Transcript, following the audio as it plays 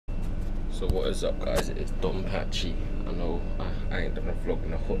So what is up, guys? It's Don Patchy. I know I ain't done a vlog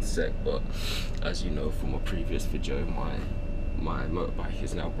in a hot sec, but as you know from a previous video, my motorbike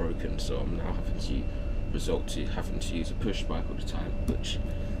is now broken, so I'm now having to resort to having to use a push bike all the time, which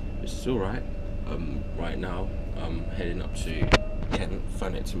is alright. Right now I'm heading up to Kent,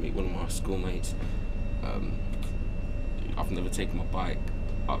 Thanet, to meet one of my schoolmates. I've never taken my bike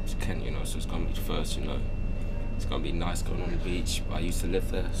up to Kent, you know, so it's gonna be first, you know. It's gonna be nice going on the beach. I used to live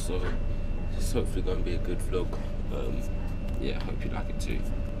there, so it's hopefully gonna be a good vlog. Yeah, I hope you like it too.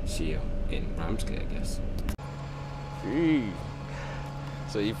 See you in Ramsgate, I guess.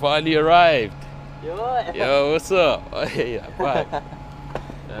 So you finally arrived. Yo, what's up? Hey, bye.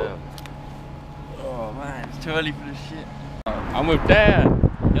 Oh man, it's too early for this shit. I'm with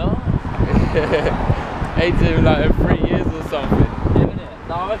Dan. Yeah? Ain't him like in 3 years or something. Yeah, isn't it?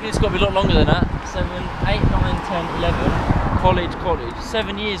 No, I reckon it's got to be a lot longer than that. 7, 8, 9, 10, 11. College.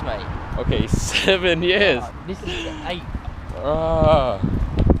 7 years, mate. Okay, 7 years. This is 8.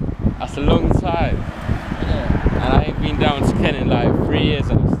 That's a long time. Yeah. And I ain't been down to Kent in like 3 years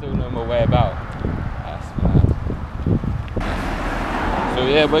and I still know my way about. That's mad. So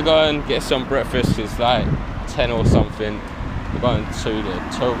yeah, we're going to get some breakfast. It's like 10 or something. We're going to the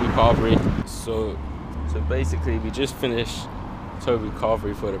Toby Carvery. So basically we just finished Toby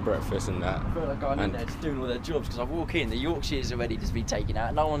Carvery for the breakfast and that. I feel like I'm in there just doing all their jobs because I walk in, the Yorkshires are ready to be taken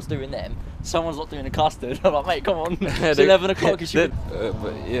out, no one's doing them, someone's not doing the custard. I'm like, mate, come on, it's 11 o'clock.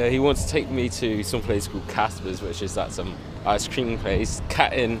 But yeah, he wants to take me to some place called Casper's, which is like some ice cream place,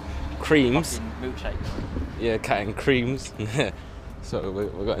 cat and creams. Milkshake. Yeah, cat and creams. So we're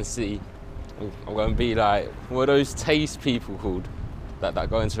going to see. I'm going to be like, what are those taste people called that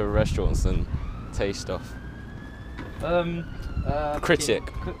go into restaurants and taste stuff? Critic.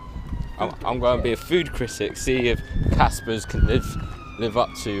 I'm going to be a food critic, see if Casper's can live up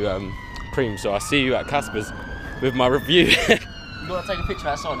to cream. So I see you at Casper's with my review. You got to take a picture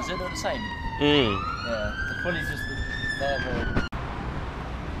outside, is it not the same? Yeah, it's probably just there.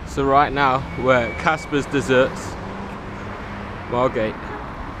 So right now we're at Casper's Desserts, Margate.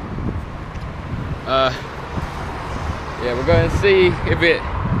 Yeah, we're going to see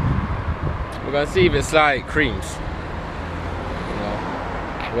if it's like creams. You know,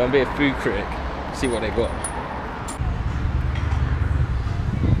 we're going to be a food critic, see what they got.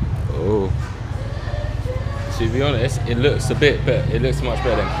 Oh, to be honest, it looks a bit better. It looks much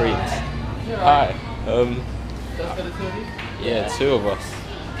better than creams. Hi. Yeah, 2 of us.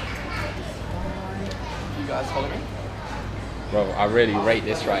 You guys follow me? Bro, I really rate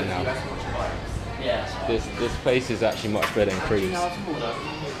this right now. Yeah. This place is actually much better than creams. Yeah,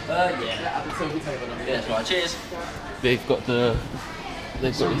 that's right. Cheers. They've got the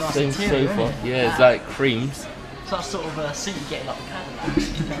same interior, sofa. Yeah, it's like creams. So that's sort of a seat you get in like a Cadillac.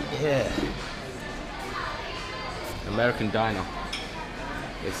 Yeah. American Diner.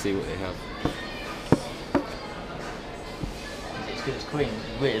 Let's see what they have. It's good as cream.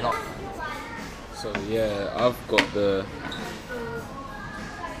 It's really not. So yeah, I've got the.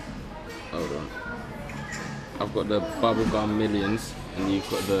 Hold on. I've got the Bubblegum Millions, and you've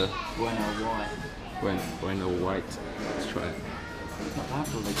got the Bueno White. Bueno White. Let's try it. It's not bad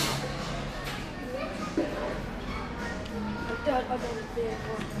for a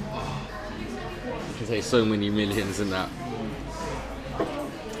You can say so many millions in that.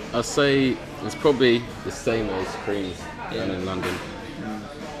 I'll say it's probably the same as creams down in London.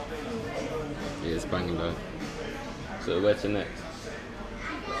 Yeah, it's banging though. So where to next?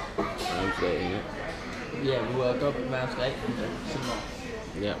 Ramsgate, innit? Yeah, we will go up at Ramsgate and then cinema.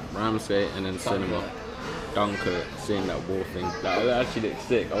 Yeah, Ramsgate and then cinema. Dunkirk, seeing that war thing. That actually looks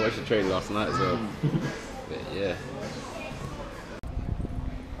sick. I watched the trailer last night as well. But yeah.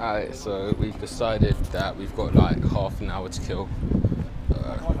 Alright, so we've decided that we've got like half an hour to kill.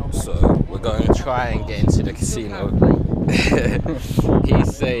 So we're going to try and get into the casino.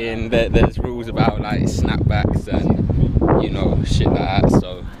 He's saying that there's rules about like snapbacks and, you know, shit like that,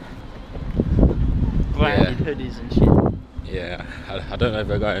 so branded hoodies and shit. Yeah, I don't know if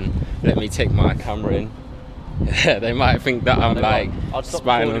they're going to let me take my camera in. They might think that I'm like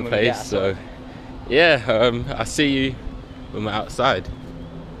spying on place, so yeah, I see you when we're outside.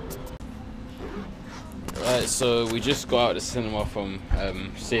 Right, so we just got out of the cinema from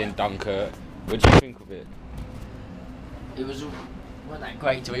seeing Dunkirk. What do you think of it? It wasn't that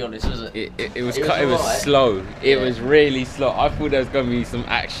great, to be honest, was it? It was slow. It was really slow. I thought there was going to be some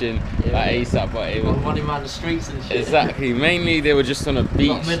action like ASAP, but it was running around the streets and shit. Exactly. Mainly they were just on a beach.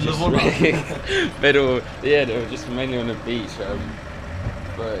 Like middle of yeah, they were just mainly on the beach.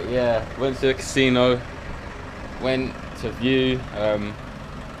 But yeah, went to the casino, went to view.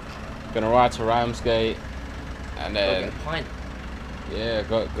 Gonna ride to Ramsgate, and then Go get a pint. yeah,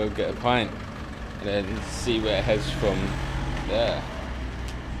 go get a pint, and then see where it heads from there.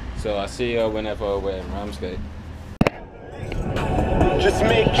 So I see her whenever we're in Ramsgate. Just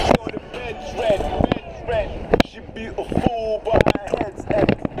make sure the bed's red. She beautiful, but her head's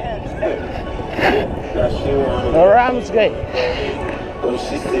Ramsgate. When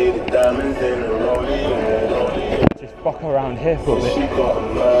she see the diamonds in the rollie. Just fuck around here for a bit. She got a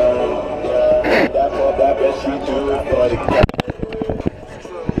man, that's what I bet she do it for the cat.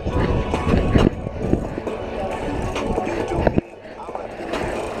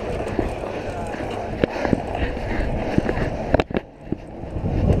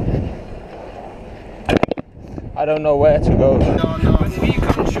 I don't know where to go.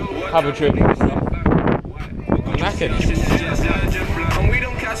 Have a drink. I'm knackered.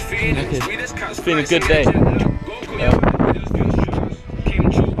 It's been a good day.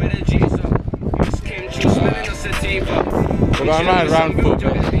 We're going round for a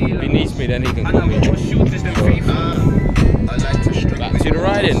bit. If he needs me, then he can call me. Back to the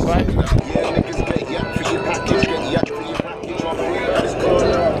riding, bye.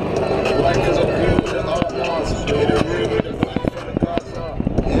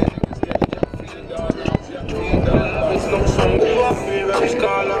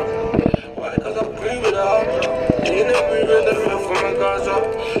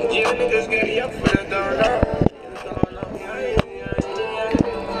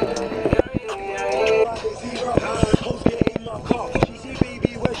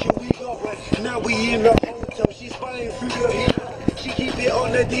 Now we in the hotel, she's buying food. She keep it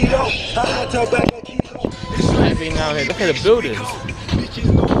on the deal. I got her back a kilo. Every now and then, look at the buildings.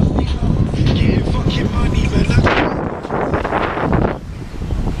 Getting fucking money, man.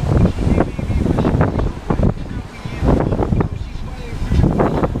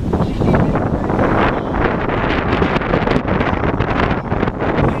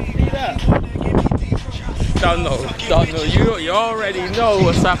 Don't know. You already know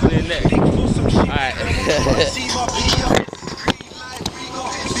what's happening next. Alright.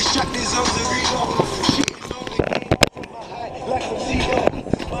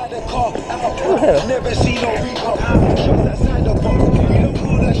 Never see no recall. Shows outside the box. We don't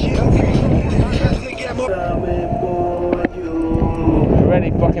call that shit a Ready,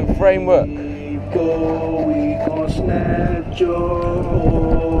 fucking framework. Go, we gon' snatch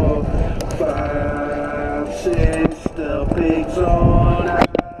your 5, 6, the pigs on our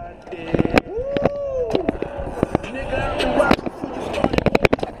dick. Nigga, I've been rockin' before you started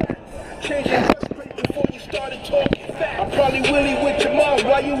walking. Changing dress straight before you started talking fat. I probably Willie with your mom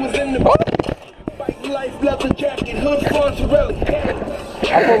while you was in the Bike life, leather jacket, hood, Fonzarelli.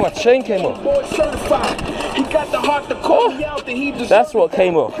 I thought my chain came off. Boy certified. He got the heart to call me out that he deserves. That's what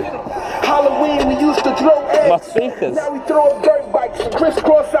came off. Halloween, we used to throw eggs. My speakers. Now we throw dirt bikes and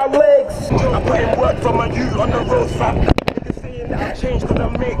crisscross our legs. I put in work for my youth on the roadside. Niggas saying that I changed cause I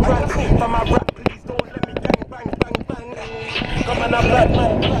make tracks. For my rap, please don't let me bang. Come on, I'm black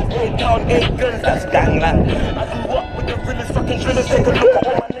man. 8 down, 8 guns, that's gangland. I grew up with the realest fucking drillers. Take a look at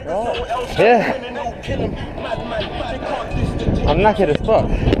all my niggas. No else. Yeah. Kill him. Madman, they can't diss the I'm knackered as fuck.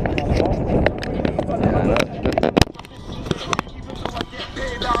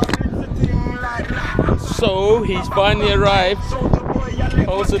 So he's finally arrived.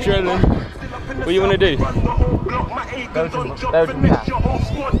 How's the adrenaline? What do you want to do? Belgium cat.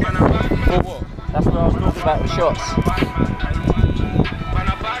 For what? That's what I was talking about with shots.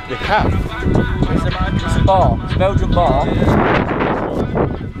 The cap. It's a bar. It's a Belgian bar. It's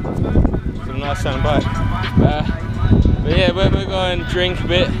a nice sound bike. But yeah, we're going to drink a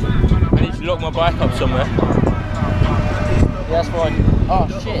bit. I need to lock my bike up somewhere. Yeah, that's fine. Oh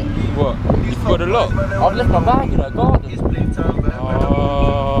shit. What? You got a lock? I've left my bag in a garden.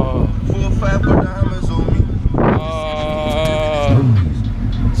 Oh.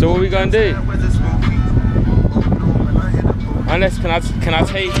 So what are we gonna do? Unless can I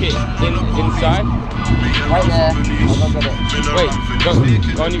take it inside? Right there. I'll go get it. Wait,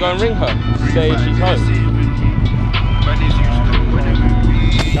 go and you go and ring her. Say she's home.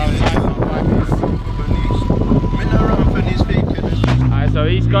 Alright, so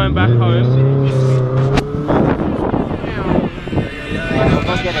he's going back home. I'll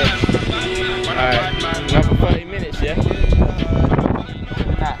go get it. Alright, another 30 minutes, yeah?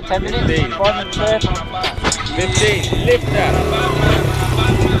 Nah, 10 minutes? 15. 5 minutes there. 15, lift that.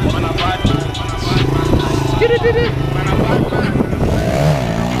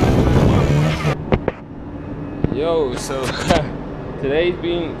 Yo, so today's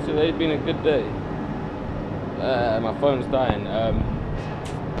been a good day. My phone's dying.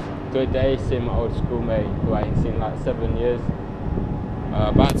 Good day, seeing my old schoolmate who I ain't seen like 7 years.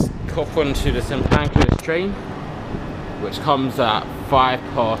 About to hop onto the St Pancras train, which comes at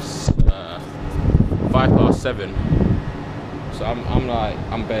 7:05. So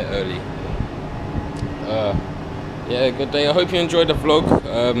I'm bare early. Yeah, good day. I hope you enjoyed the vlog.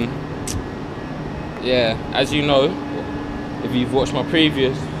 Yeah, as you know, if you've watched my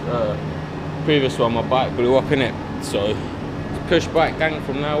previous one, my bike blew up in it. So push bike gang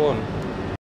from now on.